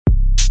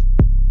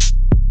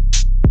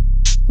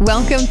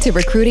Welcome to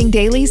Recruiting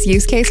Daily's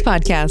Use Case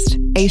Podcast,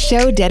 a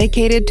show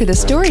dedicated to the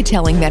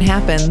storytelling that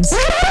happens,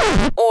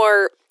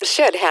 or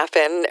should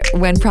happen,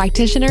 when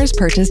practitioners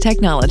purchase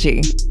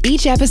technology.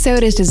 Each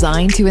episode is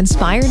designed to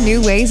inspire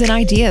new ways and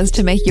ideas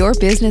to make your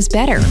business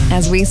better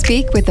as we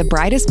speak with the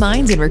brightest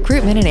minds in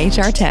recruitment and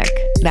HR tech.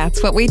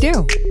 That's what we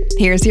do.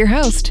 Here's your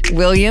host,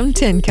 William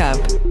Tincup.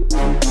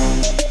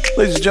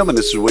 Ladies and gentlemen,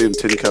 this is William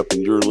Tincup,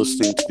 and you're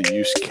listening to the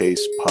Use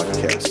Case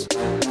Podcast.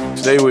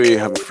 Today we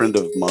have a friend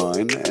of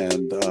mine,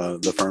 and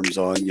the firm's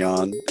on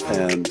Jan,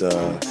 and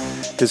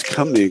his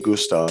company,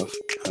 Gustav,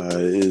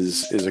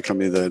 is a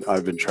company that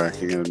I've been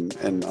tracking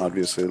and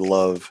obviously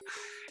love.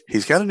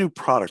 He's got a new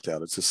product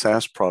out. It's a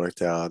SaaS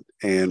product out,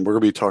 and we're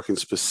going to be talking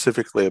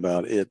specifically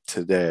about it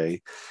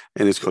today,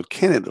 and it's called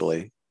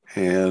Candidly.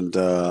 And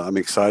I'm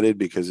excited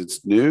because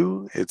it's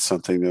new. It's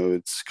something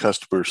that's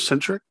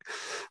customer-centric,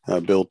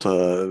 built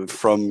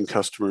from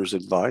customers'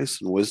 advice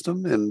and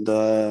wisdom. And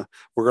we're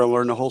going to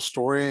learn the whole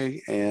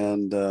story,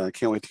 and I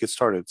can't wait to get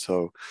started.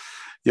 So,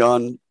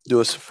 Jan, do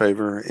us a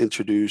favor,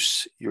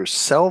 introduce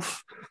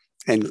yourself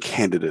and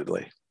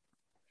Candidly.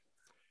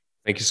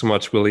 Thank you so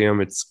much,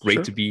 William. It's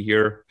great to be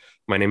here.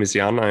 My name is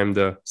Jan. I'm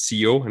the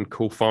CEO and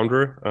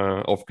co-founder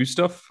of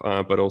Gustav,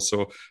 but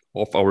also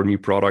of our new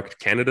product,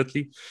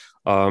 Candidly.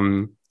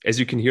 As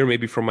you can hear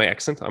maybe from my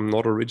accent, I'm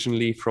not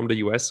originally from the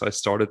US. I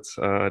started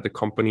the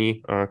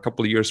company a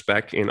couple of years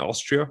back in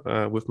Austria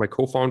with my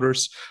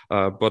co-founders,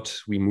 but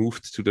we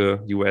moved to the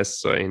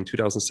US in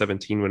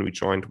 2017 when we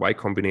joined Y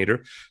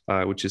Combinator,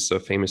 which is a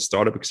famous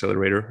startup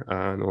accelerator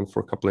known for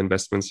a couple of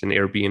investments in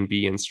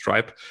Airbnb and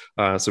Stripe.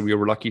 So we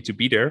were lucky to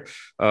be there.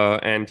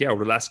 And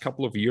over the last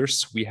couple of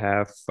years, we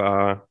have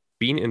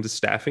been in the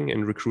staffing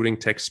and recruiting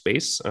tech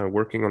space,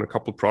 working on a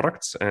couple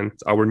products. And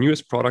our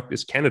newest product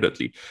is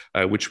Candidly,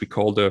 which we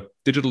call the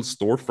digital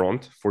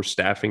storefront for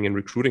staffing and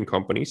recruiting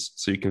companies.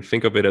 So you can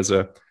think of it as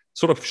a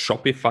sort of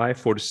Shopify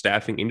for the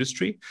staffing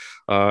industry.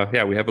 We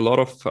have a lot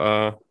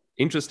of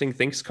interesting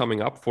things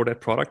coming up for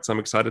that product. So I'm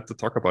excited to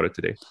talk about it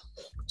today.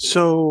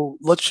 So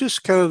let's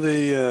just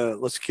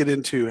let's get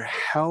into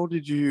how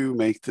did you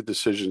make the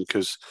decision?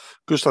 Because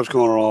Gustav's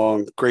going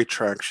along, great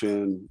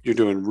traction. You're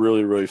doing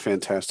really, really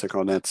fantastic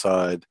on that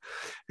side.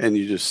 And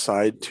you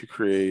decide to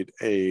create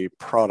a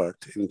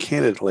product. And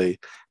Candidly,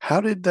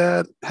 how was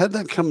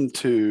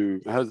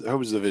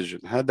the vision?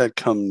 How did that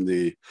come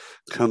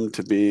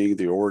to being,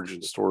 the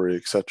origin story,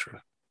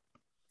 etc.?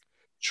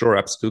 Sure,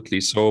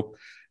 absolutely. So,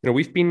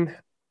 we've been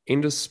in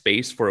the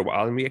space for a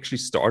while, and we actually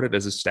started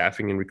as a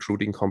staffing and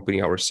recruiting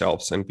company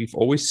ourselves. And we've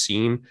always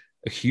seen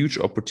a huge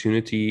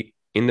opportunity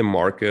in the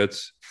market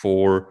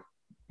for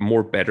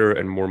more better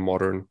and more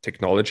modern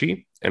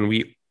technology. And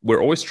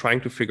we're always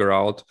trying to figure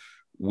out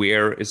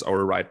where is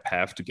our right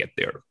path to get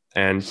there.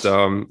 And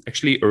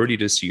actually early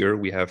this year,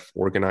 we have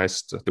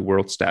organized the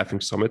World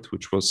Staffing Summit,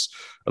 which was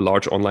a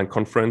large online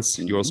conference.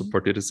 Mm-hmm. You also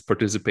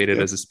participated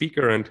as a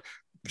speaker. And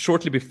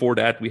shortly before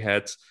that, we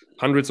had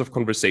hundreds of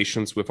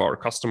conversations with our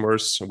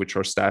customers, which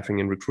are staffing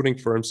and recruiting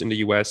firms in the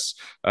US.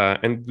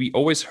 And we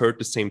always heard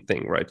the same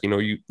thing, right?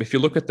 If you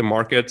look at the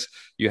market,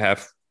 you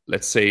have,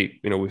 let's say,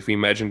 if we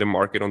imagine the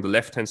market on the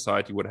left-hand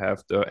side, you would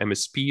have the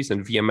MSPs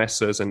and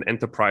VMSs and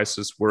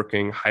enterprises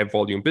working high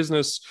volume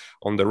business.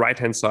 On the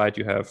right-hand side,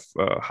 you have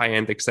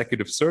high-end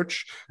executive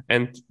search.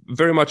 And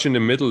very much in the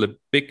middle, a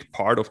big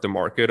part of the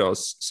market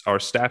are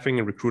staffing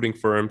and recruiting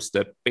firms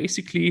that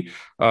basically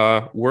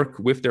work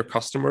with their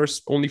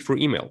customers only for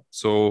email.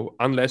 So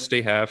unless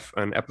they have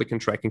an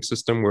applicant tracking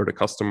system where the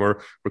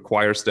customer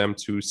requires them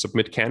to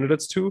submit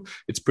candidates to,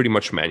 it's pretty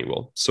much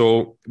manual.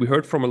 So we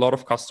heard from a lot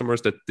of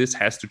customers that this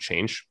has to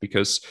change,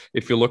 because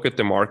if you look at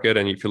the market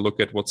and if you look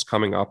at what's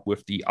coming up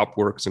with the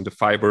Upworks and the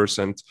Fivers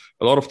and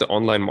a lot of the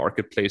online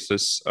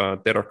marketplaces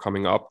that are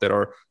coming up that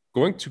are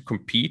going to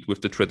compete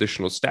with the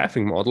traditional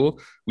staffing model,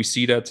 we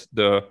see that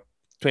the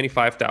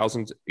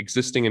 25,000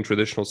 existing and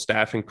traditional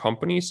staffing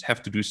companies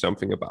have to do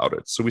something about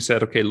it. So we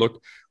said, okay,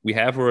 look, we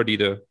have already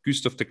the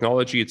Gustav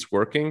technology, it's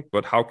working,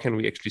 but how can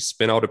we actually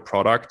spin out a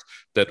product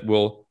that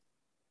will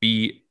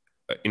be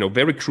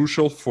very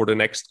crucial for the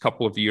next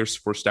couple of years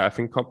for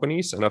staffing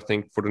companies. And I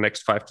think for the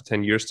next 5 to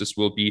 10 years, this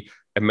will be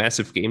a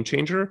massive game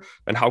changer.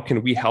 And how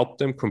can we help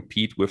them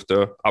compete with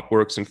the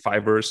Upworks and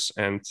Fivers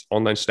and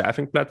online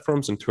staffing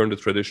platforms and turn the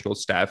traditional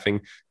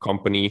staffing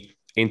company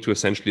into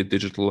essentially a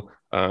digital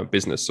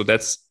business? So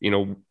that's,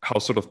 how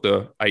sort of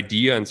the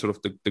idea and sort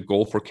of the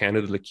goal for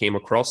Candidly came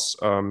across,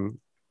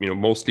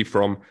 mostly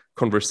from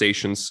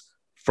conversations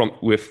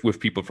with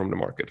people from the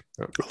market.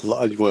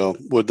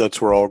 Well, that's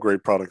where all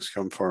great products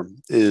come from.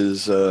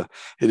 It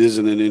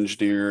isn't an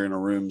engineer in a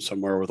room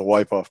somewhere with a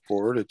wipe-off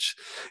board.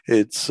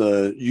 It's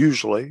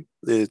usually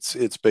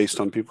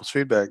based on people's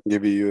feedback and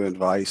giving you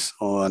advice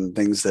on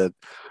things that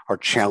are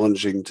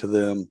challenging to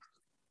them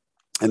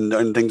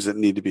and things that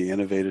need to be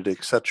innovated,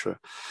 etc.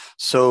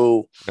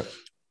 So. Yep.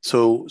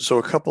 So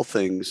a couple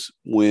things.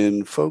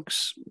 When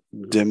folks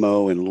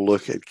demo and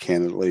look at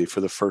Candidly for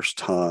the first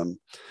time,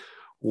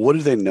 what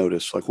do they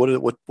notice? Like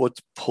what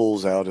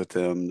pulls out at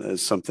them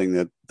as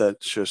something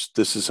that's just,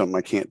 this is something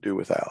I can't do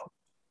without?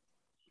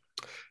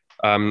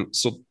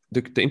 So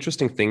the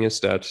interesting thing is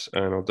that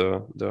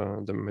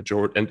the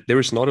majority, and there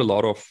is not a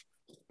lot of,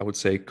 I would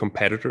say,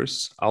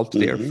 competitors out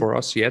there for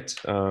us yet.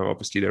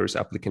 Obviously, there is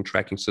applicant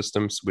tracking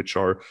systems, which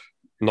are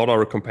not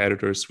our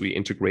competitors. We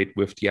integrate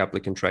with the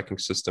applicant tracking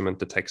system and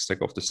the tech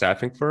stack of the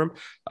staffing firm.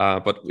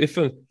 But if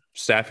a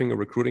staffing or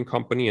recruiting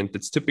company, and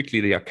it's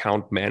typically the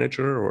account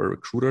manager or a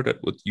recruiter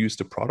that would use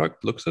the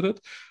product, looks at it,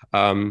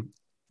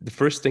 the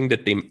first thing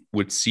that they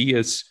would see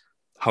is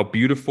how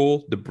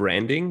beautiful the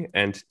branding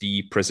and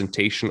the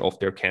presentation of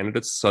their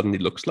candidates suddenly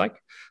looks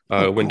like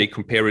when they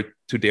compare it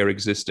to their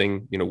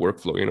existing,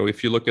 workflow.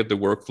 If you look at the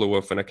workflow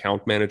of an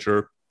account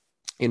manager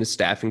in a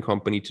staffing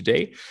company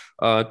today,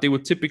 they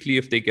would typically,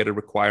 if they get a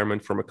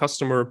requirement from a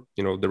customer,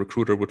 the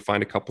recruiter would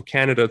find a couple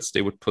candidates,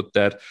 they would put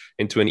that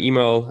into an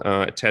email,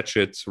 attach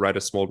it, write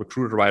a small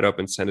recruiter write-up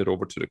and send it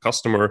over to the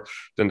customer.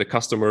 Then the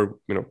customer,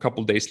 a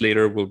couple days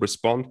later will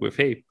respond with,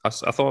 hey, I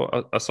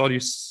saw you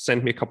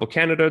sent me a couple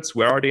candidates,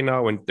 where are they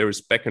now? And there is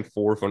back and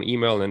forth on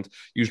email, and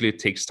usually it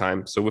takes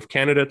time. So with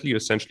Candidate, you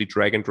essentially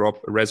drag and drop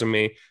a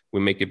resume, we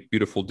make a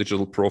beautiful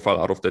digital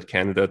profile out of that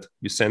candidate,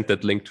 you send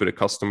that link to the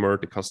customer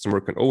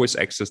can always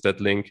access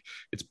that link.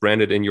 It's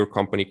branded in your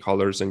company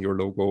colors and your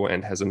logo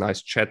and has a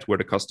nice chat where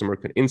the customer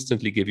can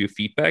instantly give you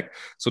feedback.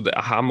 So the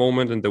aha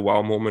moment and the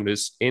wow moment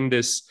is in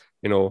this,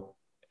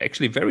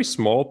 actually very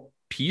small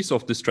piece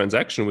of this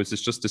transaction, which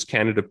is just this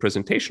candidate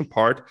presentation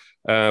part,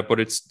 but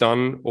it's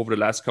done over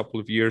the last couple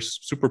of years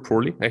super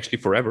poorly, actually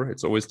forever.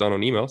 It's always done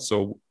on email.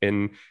 So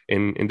in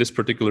this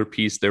particular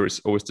piece, there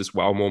is always this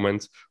wow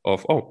moment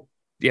of, oh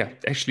yeah,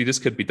 actually this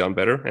could be done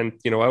better. And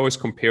I always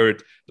compare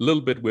it a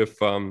little bit with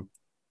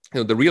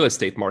the real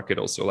estate market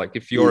also. Like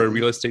if you're a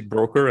real estate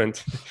broker and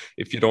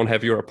if you don't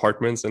have your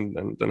apartments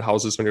and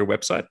houses on your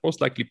website, most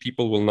likely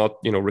people will not,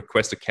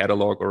 request a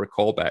catalog or a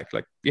callback.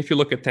 Like if you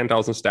look at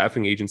 10,000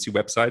 staffing agency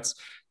websites,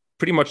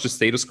 pretty much the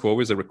status quo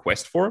is a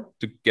request form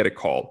to get a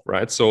call,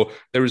 right? So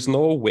there is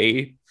no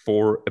way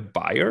for a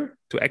buyer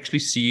to actually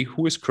see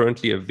who is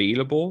currently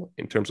available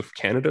in terms of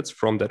candidates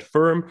from that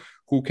firm,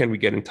 who can we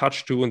get in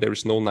touch to, and there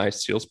is no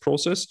nice sales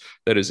process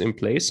that is in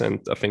place. And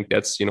I think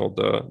that's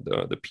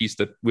the piece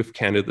that with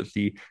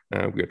Candidly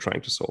we are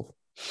trying to solve.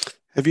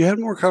 Have you had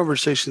more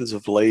conversations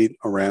of late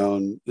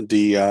around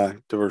DEI,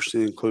 diversity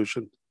and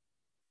inclusion?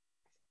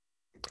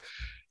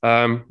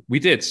 We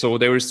did. So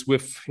there is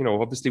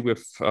obviously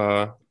with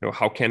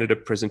how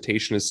candidate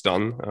presentation is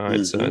done.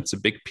 It's a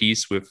big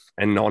piece with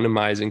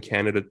anonymizing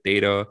candidate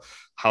data.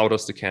 How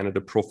does the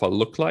candidate profile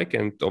look like?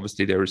 And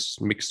obviously there's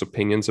mixed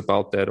opinions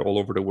about that all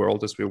over the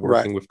world as we're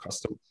working with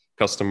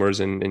customers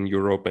in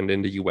Europe and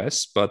in the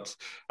US. But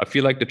I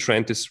feel like the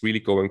trend is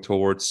really going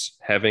towards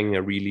having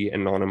a really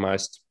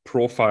anonymized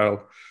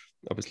profile.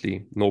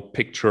 Obviously no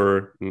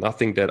picture,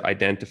 nothing that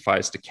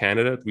identifies the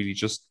candidate, really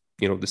just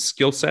the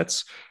skill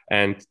sets,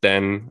 and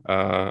then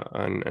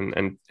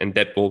and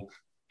that will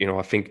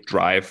I think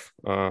drive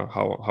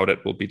how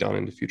that will be done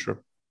in the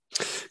future.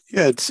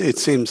 Yeah, it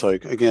seems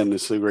like, again,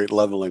 this is a great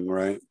leveling,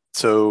 right?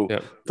 So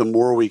the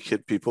more we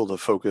get people to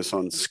focus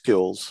on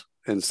skills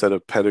instead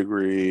of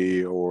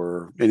pedigree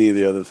or any of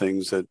the other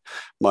things that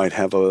might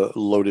have a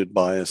loaded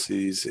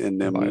biases in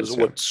them,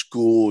 what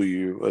school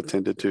you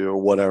attended to or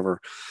whatever.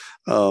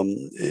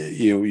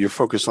 You're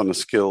focused on the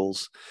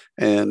skills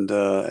and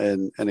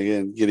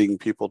again, getting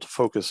people to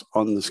focus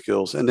on the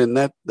skills. And then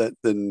that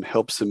then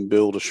helps them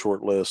build a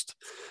short list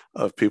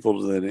of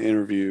people to then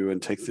interview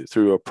and take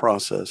through a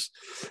process.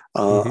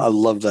 I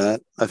love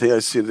that. I think I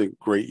see the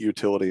great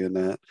utility in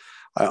that.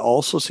 I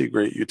also see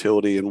great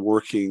utility in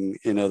working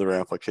in other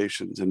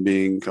applications and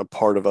being a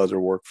part of other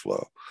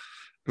workflow.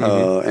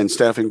 And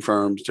staffing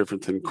firms,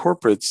 different than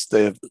corporates,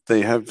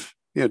 they have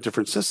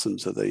different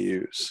systems that they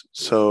use.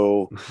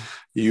 So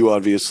you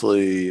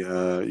obviously,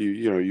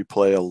 you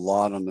play a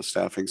lot on the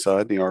staffing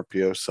side, the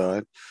RPO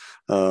side.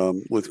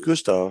 With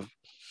Gustav,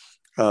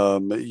 a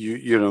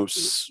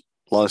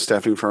lot of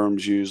staffing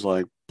firms use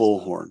like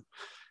Bullhorn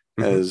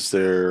as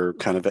their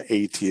kind of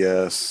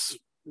ATS,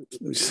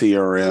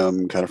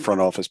 CRM, kind of front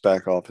office,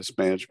 back office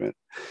management.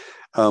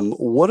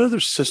 What other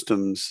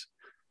systems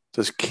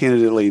does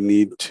Candidly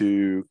need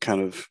to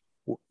kind of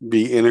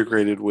be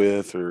integrated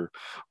with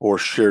or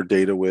share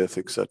data with,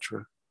 et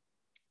cetera?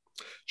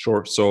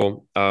 Sure.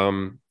 So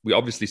we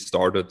obviously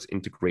started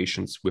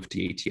integrations with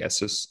the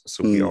ATSs.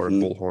 So we are a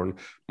Bullhorn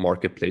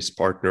marketplace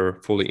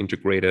partner, fully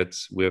integrated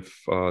with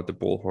the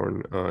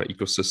Bullhorn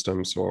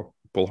ecosystem. So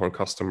Bullhorn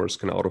customers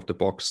can out of the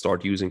box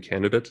start using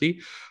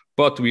Candidly.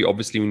 But we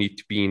obviously need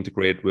to be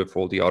integrated with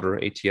all the other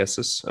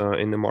ATSs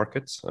in the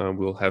market.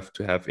 We'll have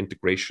to have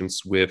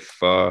integrations with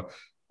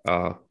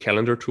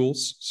calendar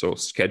tools, so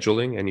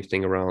scheduling,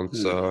 anything around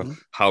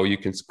how you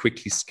can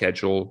quickly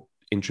schedule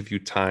interview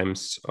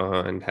times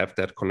and have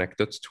that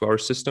connected to our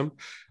system.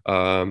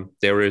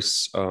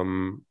 There's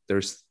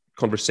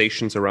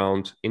conversations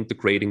around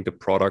integrating the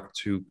product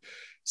to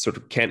sort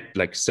of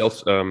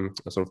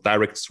sort of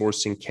direct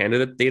sourcing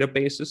candidate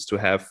databases to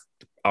have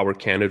our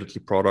Candidly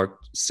product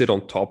sit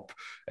on top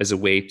as a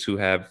way to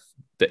have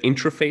the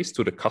interface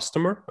to the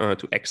customer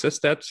to access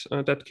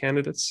that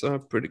candidates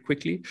pretty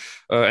quickly.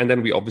 And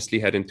then we obviously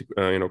had into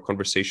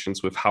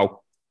conversations with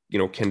how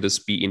can this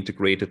be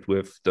integrated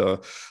with the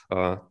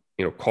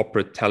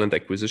corporate talent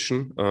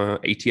acquisition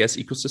ATS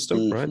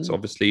ecosystem, right? So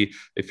obviously,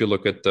 if you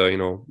look at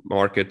the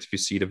market, if you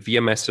see the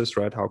VMSs,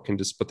 right, how can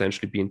this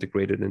potentially be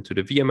integrated into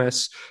the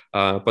VMS?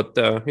 But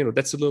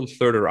that's a little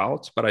further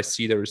out. But I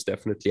see there is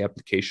definitely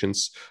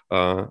applications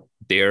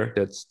there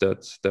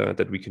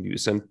that we can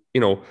use. And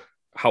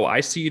how I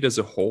see it as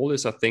a whole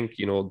is, I think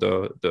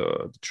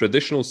the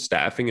traditional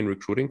staffing and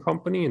recruiting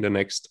company in the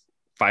next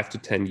 5 to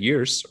 10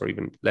 years or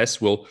even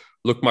less will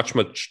look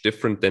much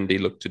different than they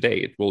look today.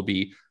 It will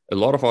be a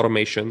lot of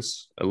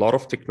automations, a lot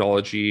of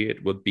technology.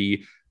 It would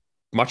be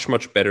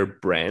much better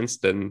brands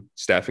than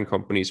staffing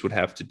companies would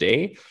have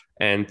today.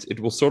 And it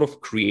will sort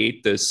of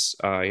create this,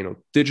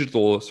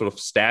 digital sort of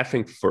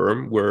staffing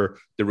firm where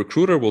the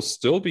recruiter will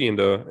still be in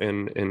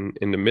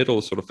the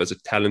middle, sort of as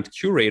a talent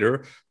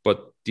curator, but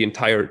the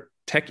entire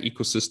tech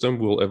ecosystem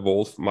will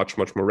evolve much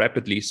more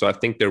rapidly. So I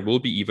think there will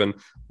be even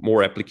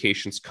more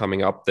applications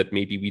coming up that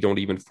maybe we don't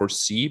even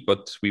foresee,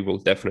 but we will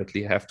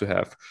definitely have to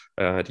have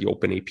the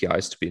open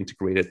APIs to be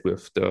integrated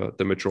with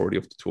the majority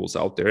of the tools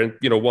out there. And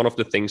one of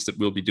the things that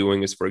we'll be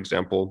doing is, for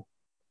example,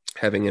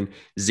 having a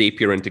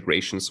Zapier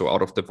integration. So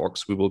out of the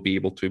box, we will be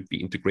able to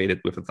be integrated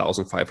with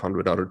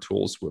 1,500 other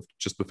tools with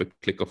a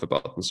click of a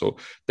button. So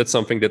that's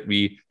something that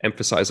we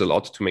emphasize a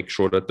lot to make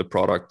sure that the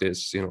product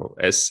is,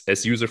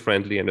 as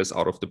user-friendly and as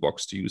out of the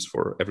box to use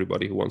for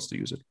everybody who wants to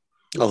use it.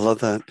 I love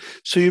that.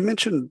 So you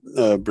mentioned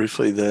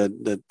briefly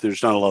that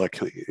there's not a lot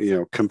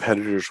of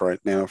competitors right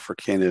now for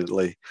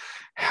Candidly.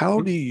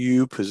 How do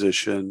you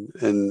position,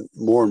 and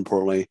more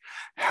importantly,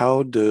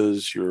 how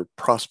does your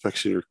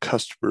prospects and your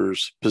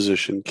customers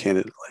position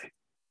Candidly?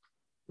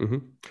 Mm-hmm.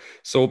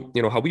 So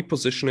how we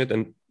position it,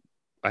 and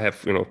I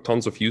have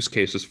tons of use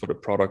cases for the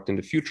product in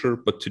the future,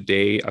 but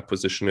today I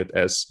position it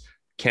as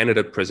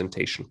candidate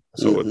presentation.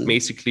 So it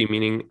basically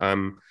meaning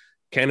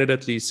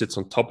Candidly sits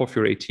on top of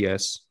your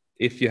ATS.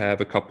 If you have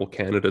a couple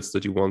candidates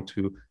that you want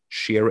to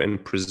share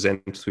and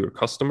present to your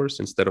customers,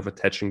 instead of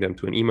attaching them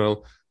to an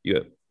email,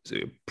 you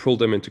pull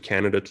them into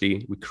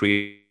Candidly. We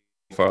create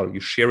a file. You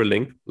share a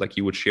link, like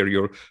you would share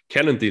your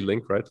Calendly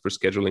link, right, for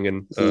scheduling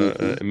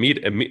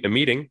a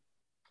meeting.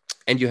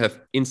 And you have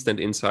instant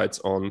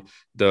insights on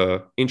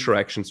the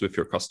interactions with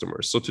your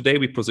customers. So today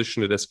we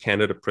position it as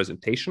candidate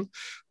presentation.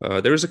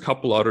 There is a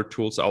couple other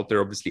tools out there.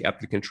 Obviously,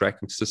 applicant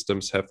tracking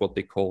systems have what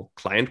they call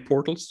client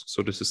portals.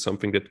 So this is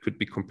something that could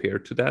be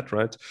compared to that,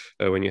 right?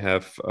 When you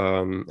have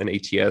an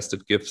ATS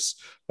that gives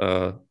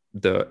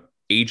the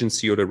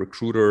agency or the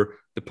recruiter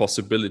the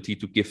possibility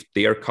to give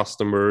their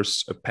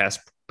customers a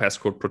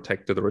passcode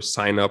protected or a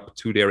sign up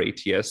to their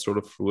ATS sort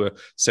of through a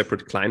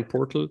separate client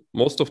portal.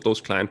 Most of those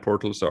client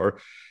portals are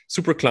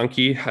super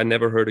clunky. I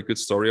never heard a good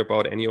story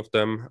about any of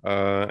them.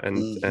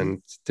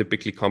 And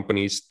typically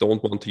companies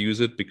don't want to use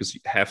it because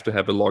you have to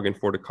have a login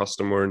for the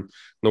customer, and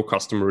no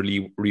customer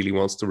really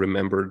wants to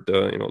remember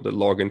the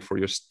login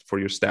for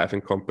your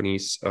staffing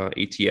company's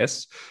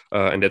ATS.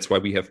 And that's why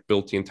we have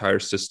built the entire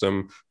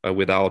system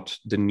without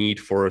the need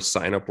for a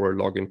sign up or a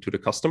login to the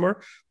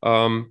customer.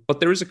 But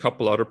there is a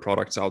couple other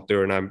products out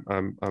there, and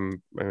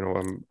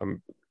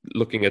I'm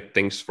looking at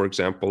things, for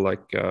example,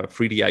 like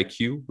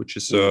 3D-IQ, which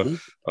is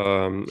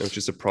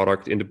a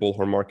product in the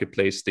Bullhorn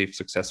marketplace. They've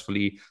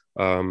successfully,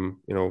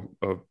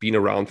 been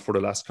around for the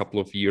last couple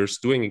of years,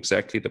 doing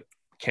exactly the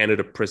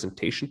candidate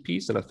presentation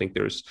piece, and I think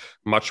there's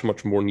much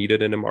more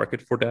needed in the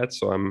market for that.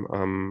 So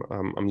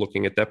I'm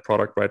looking at that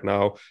product right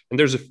now, and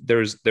there's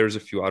a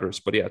few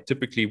others. But yeah,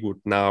 typically would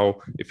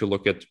now, if you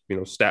look at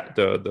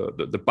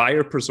the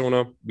buyer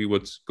persona, we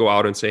would go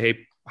out and say,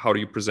 hey, how do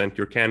you present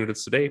your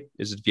candidates today?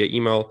 Is it via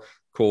email?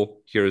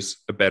 Cool, here's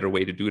a better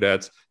way to do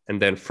that.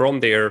 And then from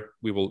there,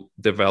 we will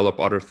develop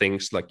other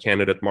things like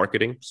candidate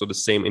marketing. So the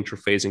same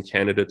interface in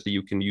Candidly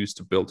you can use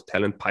to build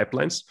talent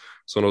pipelines.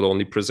 So not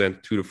only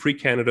present 2 to 3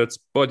 candidates,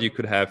 but you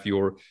could have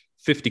your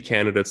 50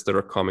 candidates that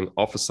are coming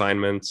off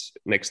assignment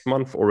next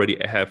month, already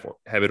have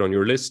it on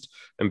your list,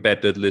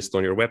 embed that list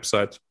on your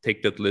website,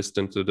 take that list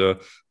into the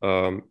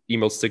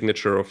email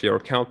signature of your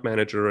account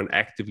manager, and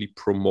actively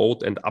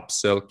promote and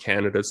upsell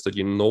candidates that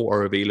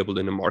are available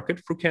in the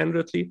market through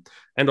Candidly.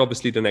 And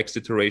obviously the next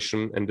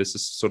iteration, and this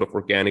is sort of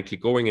organically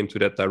going into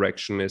that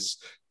direction, is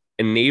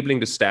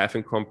enabling the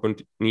staffing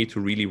company to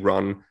really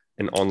run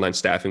an online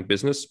staffing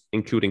business,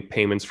 including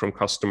payments from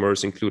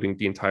customers, including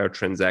the entire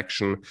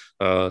transaction,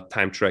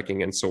 time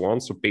tracking, and so on.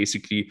 So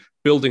basically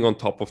building on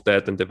top of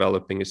that and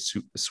developing a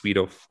suite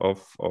of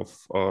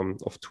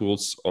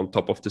tools on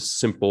top of the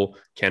simple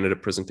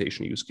candidate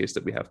presentation use case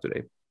that we have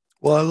today.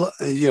 Well,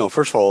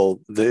 first of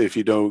all, if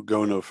you don't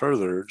go no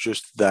further,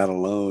 just that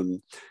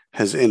alone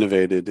has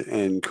innovated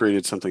and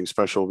created something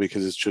special,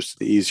 because it's just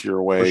the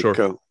easier way to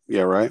go.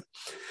 Yeah, right.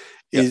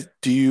 Yeah.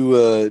 Do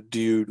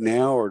you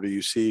now, or do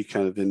you see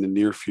kind of in the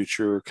near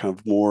future kind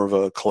of more of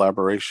a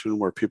collaboration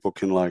where people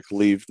can like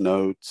leave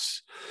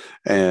notes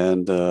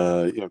and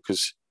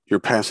because you're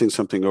passing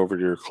something over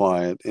to your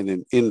client, and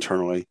then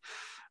internally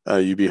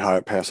you'd be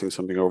passing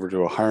something over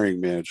to a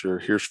hiring manager.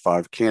 Here's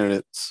 5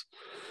 candidates,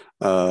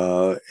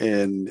 and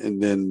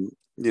then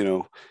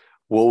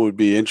what would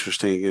be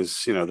interesting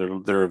is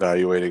they're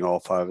evaluating all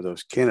 5 of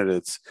those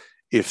candidates.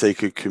 If they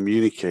could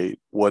communicate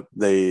what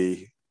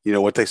they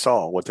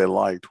saw, what they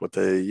liked, what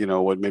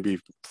maybe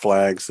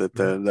flags that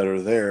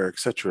are there,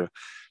 etc.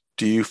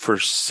 Do you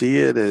foresee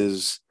it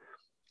as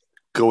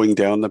going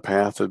down the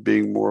path of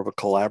being more of a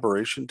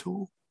collaboration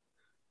tool?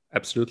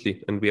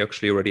 Absolutely. And we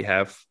actually already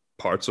have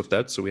parts of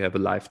that. So we have a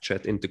live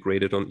chat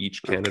integrated on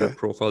each candidate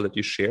profile that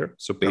you share.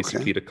 So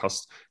basically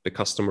the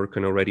customer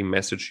can already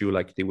message you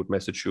like they would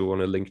message you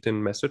on a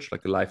LinkedIn message,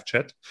 like a live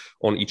chat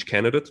on each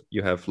candidate.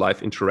 You have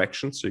live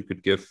interaction. So you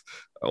could give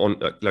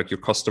on like your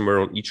customer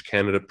on each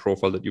candidate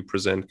profile that you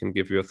present can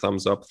give you a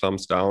thumbs up,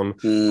 thumbs down,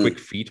 quick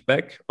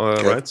feedback,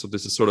 right? So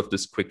this is sort of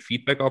this quick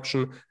feedback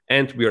option.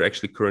 And we are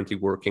actually currently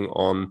working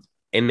on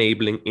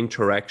enabling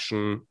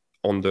interaction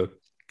on the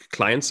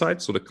client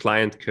side, so the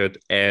client could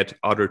add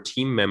other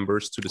team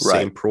members to the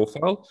same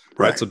profile,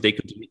 right? So they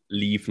could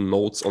leave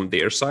notes on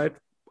their side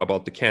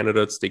about the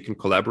candidates, they can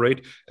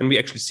collaborate, and we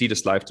actually see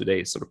this live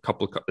today. So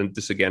and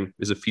this again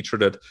is a feature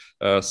that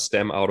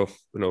stem out of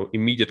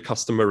immediate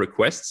customer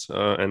requests,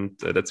 and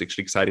that's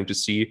actually exciting to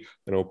see.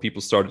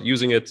 People started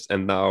using it,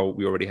 and now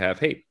we already have,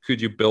 hey, could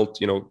you build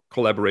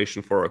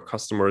collaboration for our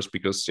customers,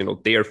 because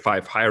their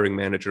 5 hiring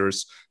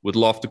managers would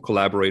love to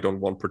collaborate on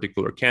one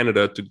particular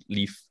candidate to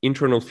leave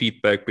internal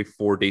feedback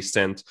before they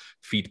send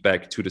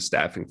feedback to the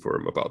staffing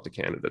firm about the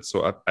candidate.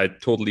 So I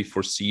totally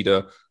foresee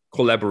the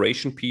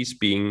collaboration piece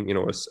being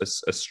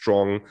a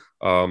strong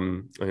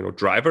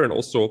driver, and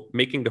also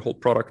making the whole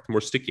product more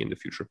sticky in the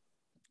future.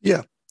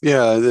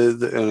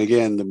 And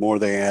again, the more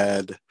they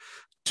add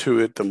to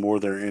it, the more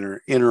they're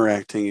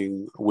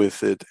interacting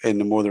with it, and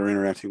the more they're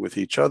interacting with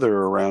each other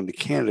around the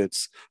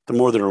candidates, the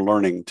more they're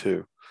learning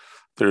too.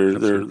 They're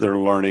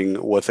learning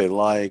what they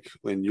like,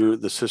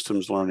 and the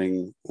system's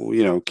learning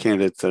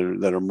candidates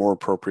that are more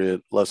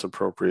appropriate, less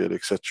appropriate,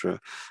 etc.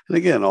 And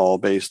again, all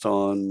based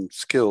on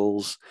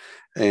skills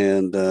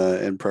and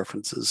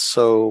preferences.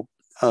 So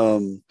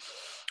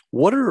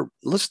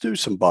let's do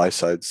some buy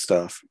side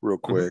stuff real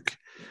quick.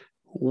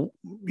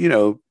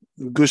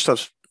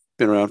 Gustav's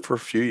been around for a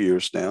few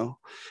years now,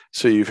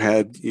 so you've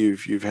had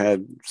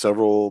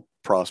several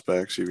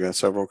prospects, you've got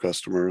several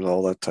customers,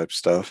 all that type of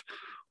stuff.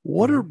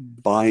 What are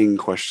buying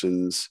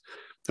questions,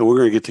 and we're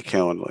going to get to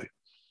Calendly.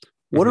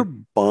 What are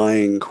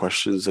buying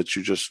questions that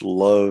you just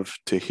love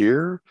to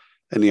hear,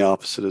 and the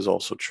opposite is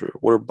also true?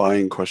 What are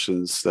buying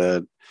questions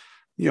that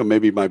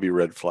maybe might be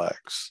red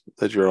flags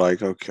that you're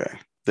like, okay,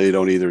 they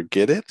don't either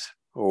get it,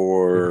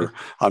 or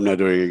I'm not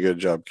doing a good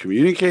job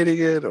communicating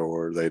it,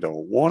 or they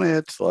don't want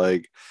it?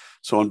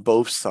 So on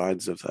both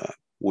sides of that,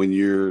 when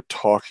you're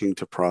talking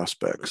to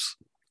prospects,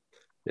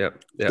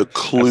 the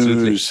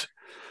clues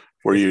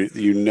where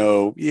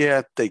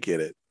they get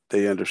it,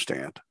 they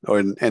understand,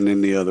 and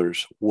in the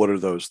others, what are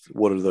those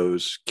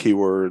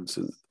keywords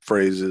and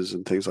phrases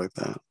and things like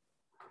that?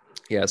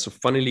 So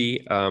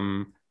funnily,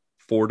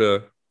 for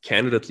the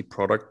Candidately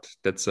product,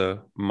 that's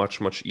a much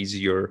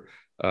easier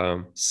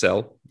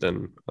sell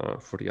than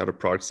for the other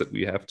products that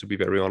we have, to be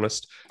very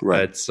honest.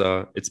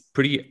 It's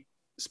pretty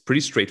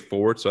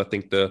straightforward. So I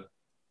think the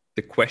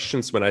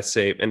questions, when I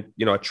say, and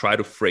I try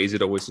to phrase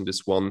it always in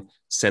this one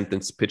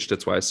sentence pitch,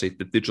 that's why I say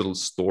the digital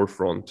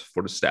storefront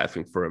for the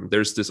staffing firm.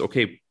 There's this,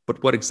 okay,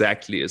 but what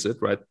exactly is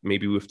it, right?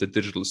 Maybe with the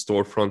digital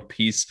storefront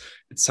piece,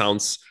 it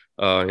sounds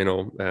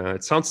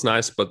it sounds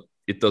nice, but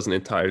it doesn't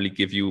entirely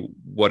give you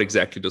what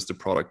exactly does the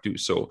product do.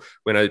 So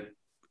when I,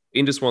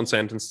 in this one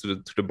sentence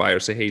to the buyer,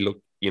 say, hey,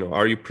 look,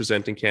 are you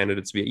presenting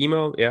candidates via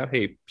email? Yeah.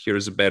 Hey,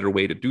 here's a better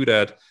way to do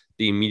that.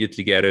 They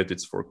immediately get it.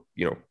 It's for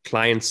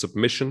client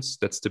submissions.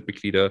 That's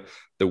typically the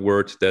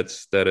word that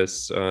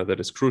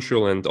is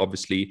crucial. And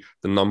obviously,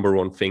 the number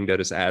one thing that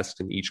is asked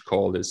in each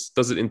call is,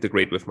 does it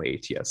integrate with my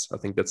ATS? I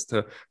think that's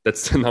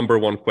the number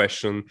one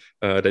question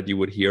that you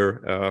would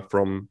hear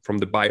from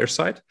the buyer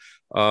side.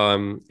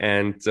 And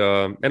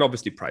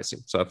obviously pricing.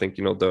 So I think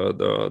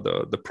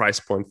the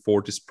price point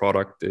for this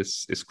product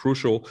is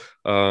crucial,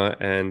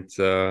 and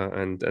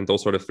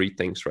those are the 3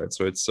 things, right?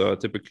 So it's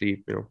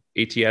typically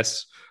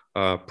ATS,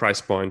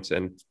 price point,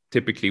 and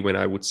typically when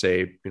I would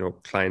say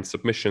client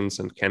submissions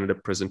and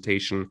candidate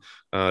presentation,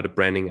 the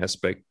branding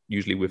aspect,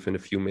 usually within a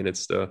few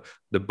minutes the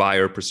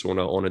buyer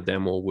persona on a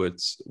demo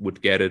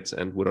would get it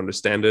and would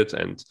understand it.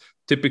 And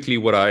typically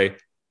what I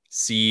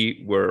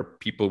see where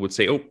people would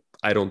say, oh,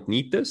 I don't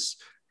need this,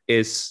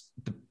 is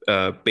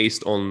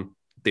based on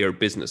their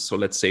business. So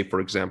let's say, for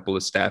example,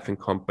 a staffing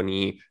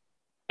company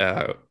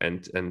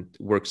and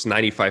works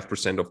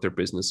 95% of their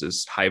business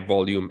is high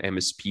volume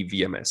MSP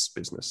VMS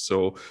business.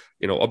 So,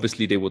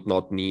 obviously they would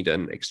not need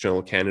an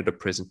external candidate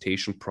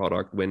presentation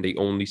product when they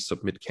only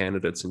submit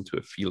candidates into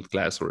a field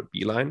glass or a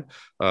Beeline.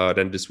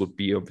 Then this would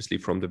be obviously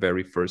from the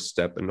very first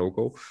step a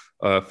no-go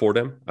for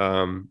them.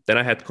 Then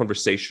I had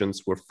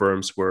conversations where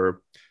firms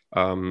were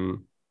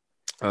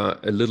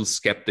a little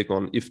skeptic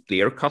on if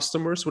their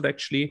customers would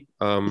actually,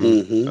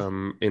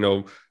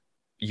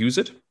 use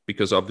it,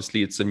 because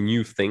obviously it's a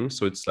new thing.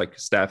 So it's like a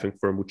staffing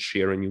firm would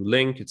share a new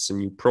link. It's a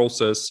new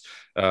process.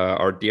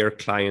 Are their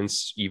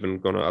clients even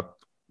going to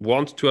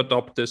want to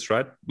adopt this,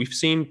 right? We've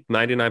seen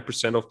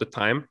 99% of the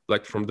time,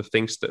 like from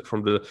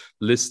the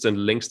lists and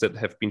links that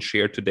have been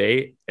shared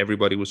today,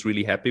 everybody was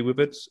really happy with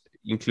it,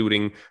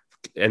 including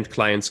end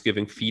clients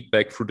giving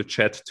feedback through the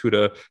chat to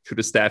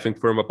the staffing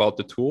firm about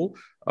the tool.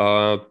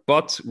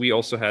 But we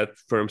also had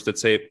firms that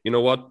say, you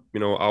know what,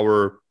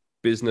 our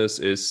business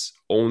is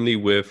only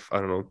with, I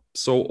don't know,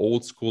 so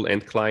old school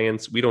end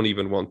clients. We don't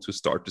even want to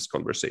start this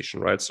conversation,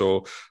 right?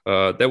 So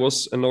that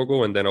was a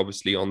no-go. And then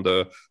obviously on the,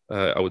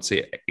 I would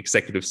say,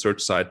 executive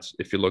search side,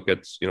 if you look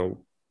at,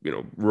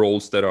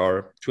 roles that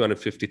are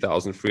 $250,000,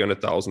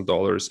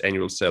 $300,000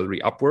 annual salary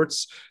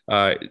upwards,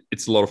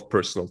 it's a lot of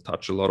personal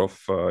touch, a lot of,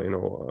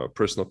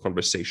 personal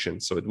conversation.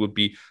 So it would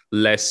be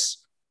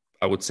less,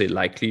 I would say,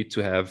 likely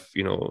to have,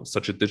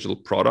 such a digital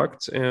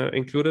product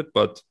included.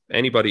 But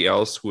anybody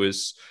else who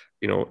is,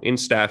 in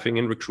staffing,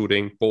 in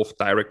recruiting, both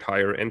direct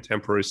hire and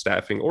temporary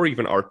staffing, or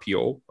even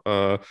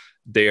RPO,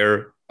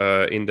 they're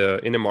in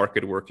the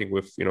market working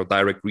with,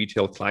 direct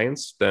retail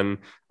clients, then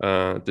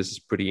this is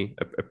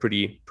a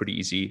pretty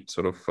easy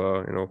sort of,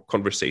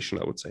 conversation,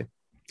 I would say.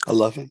 I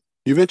love it.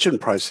 You mentioned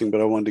pricing, but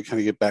I wanted to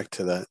kind of get back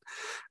to that.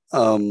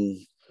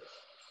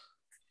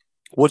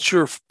 What's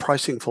your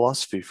pricing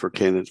philosophy for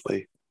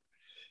Candidly?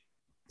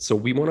 So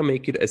we want to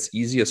make it as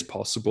easy as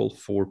possible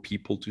for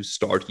people to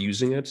start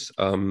using it,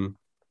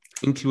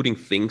 including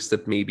things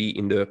that maybe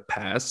in the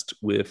past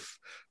with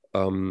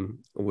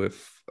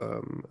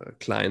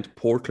client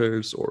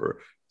portals or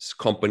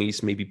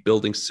companies maybe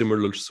building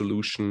similar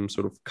solutions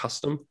sort of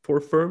custom for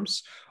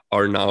firms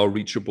are now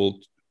reachable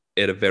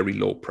at a very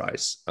low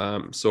price.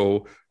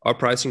 So our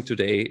pricing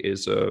today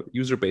is a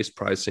user-based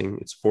pricing.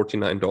 It's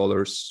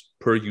 $49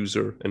 per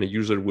user, and a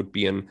user would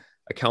be an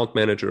account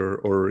manager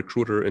or a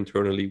recruiter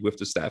internally with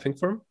the staffing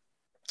firm.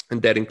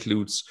 And that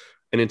includes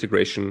an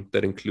integration,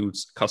 that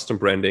includes custom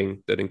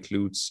branding, that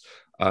includes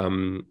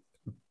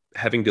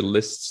having the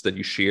lists that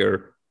you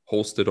share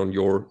hosted on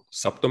your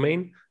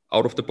subdomain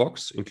out of the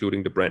box,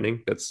 including the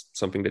branding. That's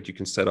something that you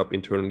can set up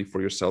internally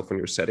for yourself in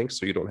your settings,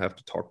 so you don't have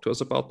to talk to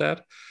us about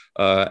that.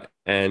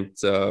 And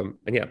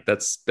yeah,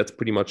 that's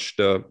pretty much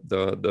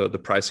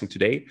the pricing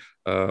today.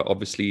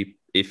 Obviously,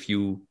 if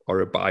you are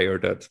a buyer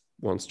that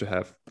wants to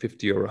have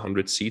 50 or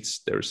 100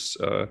 seats, there's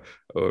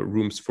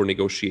rooms for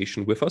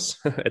negotiation with us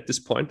at this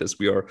point, as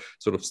we are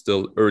sort of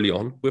still early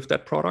on with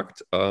that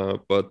product.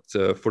 But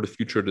for the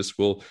future, this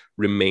will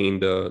remain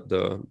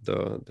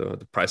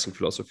the pricing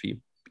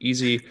philosophy.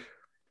 Easy,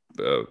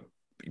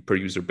 per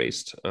user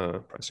based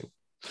pricing.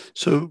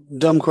 So,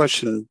 dumb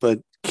question, but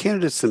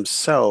candidates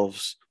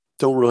themselves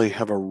don't really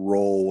have a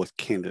role with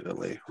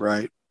Candidly,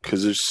 right?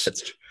 Because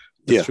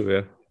that's true,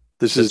 yeah.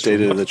 This is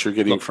data that you're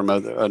getting from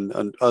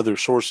other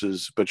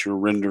sources, but you're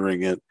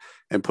rendering it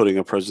and putting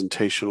a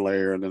presentation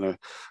layer and then a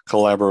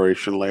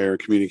collaboration layer,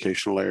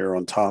 communication layer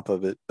on top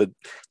of it. But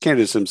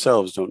candidates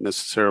themselves don't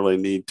necessarily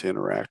need to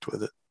interact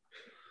with it.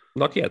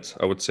 Not yet,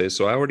 I would say.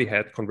 So I already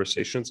had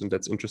conversations, and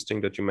that's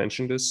interesting that you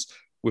mentioned this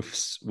with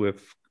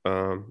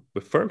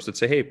firms that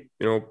say, hey,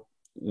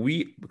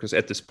 because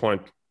at this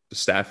point, the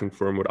staffing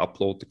firm would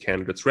upload the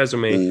candidate's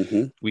resume.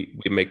 Mm-hmm. We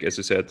make, as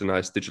I said, a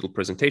nice digital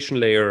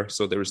presentation layer.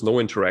 So there is no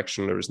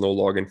interaction. There is no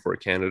login for a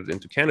candidate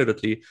into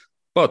Candidly.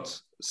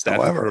 But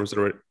staffing firms,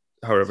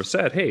 however,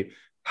 said, hey,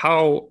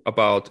 how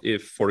about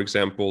if, for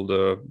example,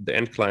 the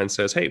end client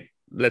says, hey,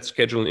 let's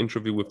schedule an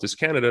interview with this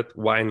candidate.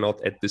 Why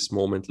not at this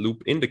moment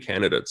loop in the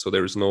candidate? So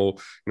there is no,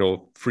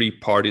 three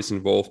parties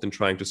involved in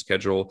trying to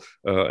schedule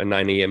a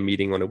 9 a.m.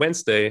 meeting on a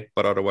Wednesday,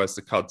 but otherwise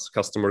the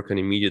customer can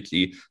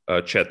immediately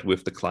chat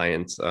with the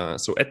client.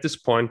 So at this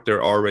point,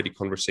 there are already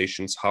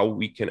conversations how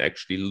we can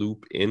actually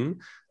loop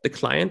in the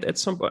client at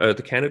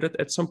the candidate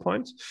at some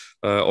point.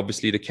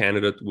 Obviously, the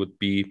candidate would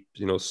be,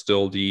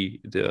 still the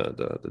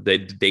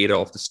data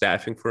of the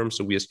staffing firm.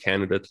 So we as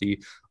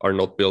Candidly are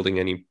not building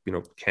any,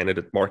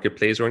 candidate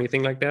marketplace or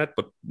anything like that.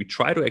 But we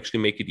try to actually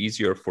make it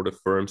easier for the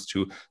firms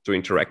to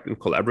interact and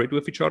collaborate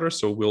with each other.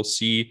 So we'll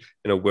see,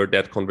 where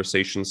that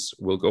conversations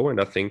will go. And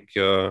I think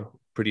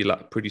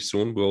pretty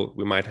soon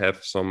we might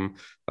have some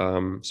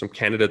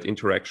candidate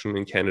interaction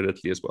in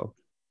Candidly as well.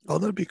 Oh,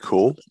 that'd be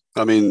cool.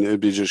 I mean, it'd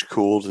be just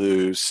cool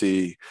to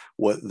see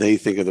what they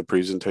think of the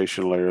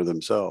presentation layer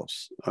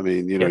themselves. I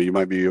mean, you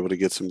might be able to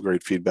get some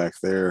great feedback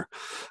there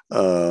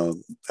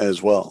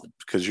as well,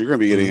 because you're going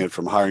to be getting it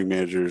from hiring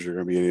managers, you're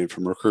going to be getting it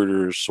from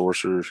recruiters,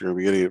 sourcers, you're going to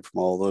be getting it from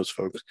all those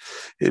folks.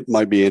 It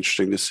might be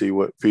interesting to see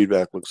what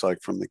feedback looks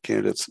like from the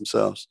candidates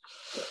themselves.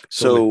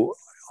 So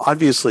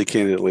obviously,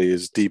 Candidly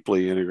is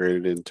deeply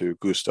integrated into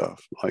Gustav.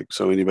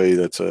 So anybody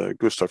that's a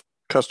Gustav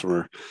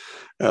customer,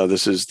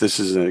 this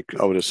is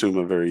I would assume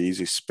a very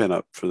easy spin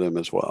up for them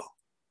as well.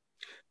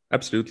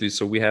 Absolutely.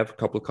 So we have a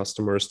couple of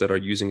customers that are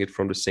using it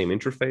from the same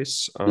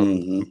interface,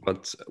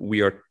 but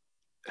we are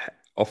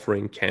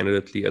offering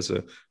Candidly as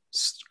a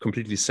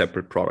completely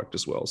separate product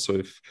as well. So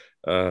if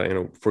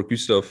for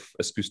Gustav,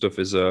 as Gustav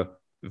is a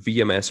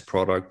VMS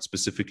product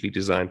specifically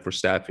designed for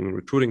staffing and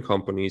recruiting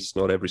companies.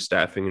 Not every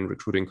staffing and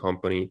recruiting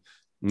company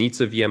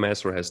needs a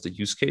VMS or has the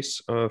use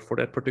case for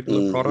that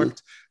particular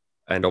product.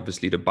 And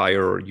obviously the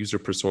buyer or user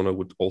persona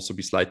would also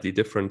be slightly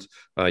different.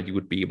 You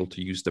would be able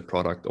to use the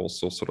product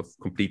also sort of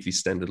completely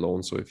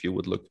standalone. So if you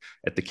would look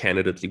at the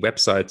Candidately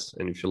website,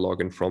 and if you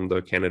log in from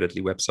the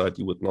Candidately website,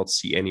 you would not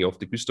see any of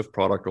the Gustav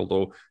product,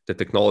 although the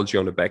technology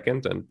on the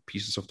backend and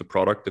pieces of the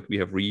product that we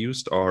have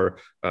reused are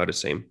the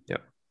same. Yeah.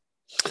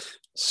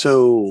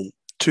 So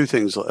two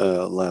things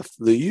left.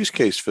 The use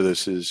case for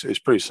this is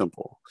pretty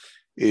simple.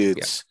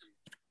 It's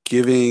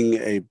giving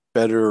a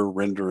better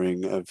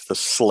rendering of the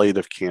slate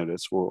of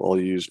candidates. I'll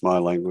use my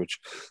language.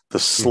 The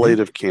slate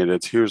of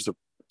candidates. Here's the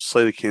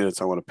slate of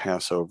candidates I want to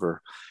pass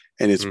over.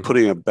 And it's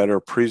putting a better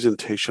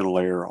presentation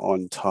layer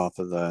on top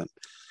of that.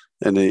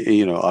 And,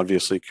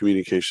 obviously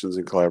communications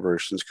and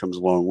collaborations comes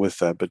along with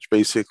that. But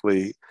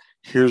basically,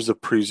 here's the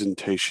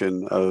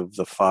presentation of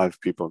the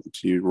 5 people,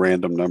 it's a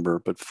random number,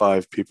 but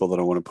 5 people that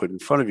I want to put in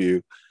front of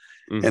you.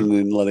 And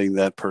then letting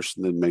that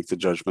person then make the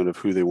judgment of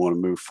who they want to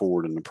move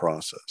forward in the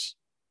process.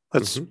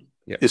 That's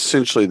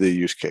essentially the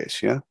use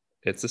case, yeah?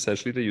 It's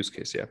essentially the use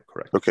case, yeah,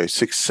 correct. Okay,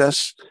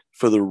 success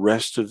for the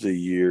rest of the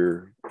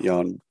year,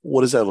 Jan,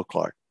 what does that look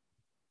like?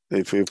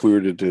 If we were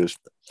to just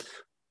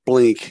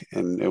blink,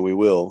 and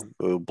we'll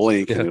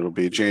blink, and it'll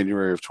be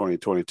January of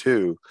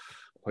 2022,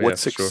 what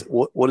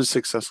does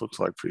success look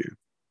like for you?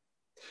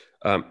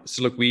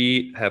 So look,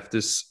 we have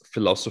this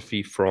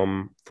philosophy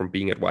from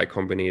being at Y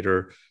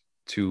Combinator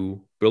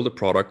to build a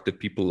product that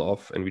people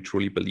love, and we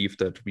truly believe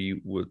that we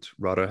would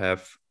rather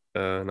have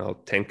now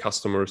 10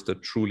 customers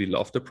that truly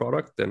love the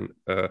product than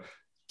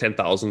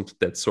 10,000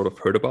 that sort of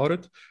heard about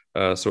it.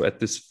 So at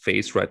this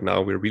phase right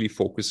now, we're really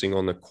focusing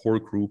on a core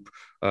group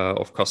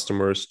of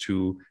customers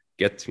to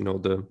get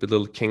the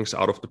little kinks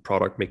out of the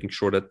product, making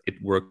sure that it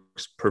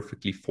works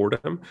perfectly for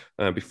them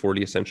before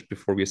we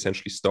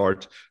essentially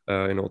start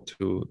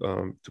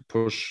to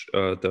push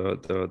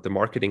the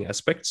marketing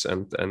aspects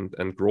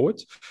and grow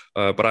it.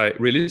 But I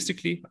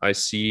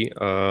see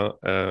a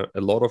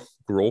lot of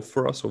growth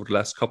for us over the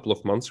last couple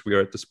of months. We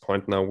are at this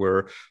point now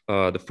where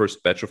the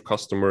first batch of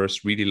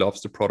customers really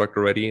loves the product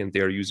already, and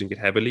they are using it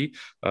heavily.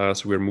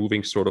 So we're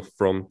moving sort of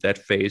from that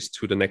phase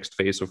to the next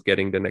phase of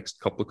getting the next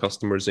couple of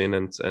customers in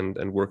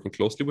and working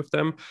closely with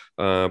them.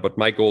 But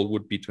my goal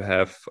would be to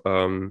have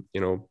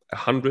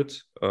 100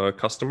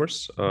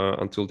 customers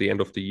until the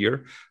end of the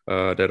year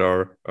that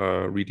are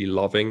really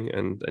loving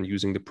and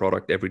using the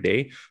product every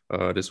day.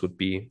 This would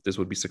be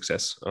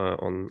success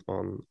on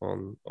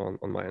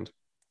my end.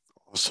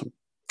 Awesome.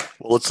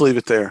 Well, let's leave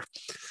it there.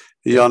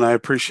 Jan, I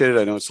appreciate it.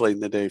 I know it's late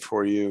in the day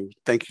for you.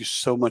 Thank you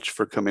so much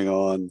for coming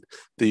on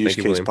the Use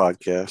Case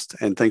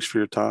Podcast, and thanks for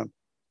your time.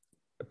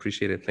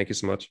 Appreciate it. Thank you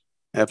so much.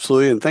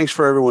 Absolutely. And thanks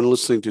for everyone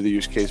listening to the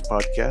Use Case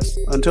Podcast.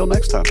 Until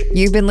next time.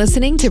 You've been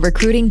listening to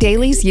Recruiting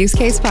Daily's Use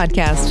Case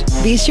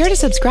Podcast. Be sure to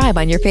subscribe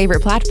on your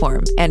favorite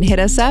platform and hit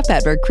us up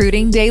at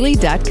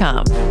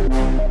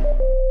recruitingdaily.com.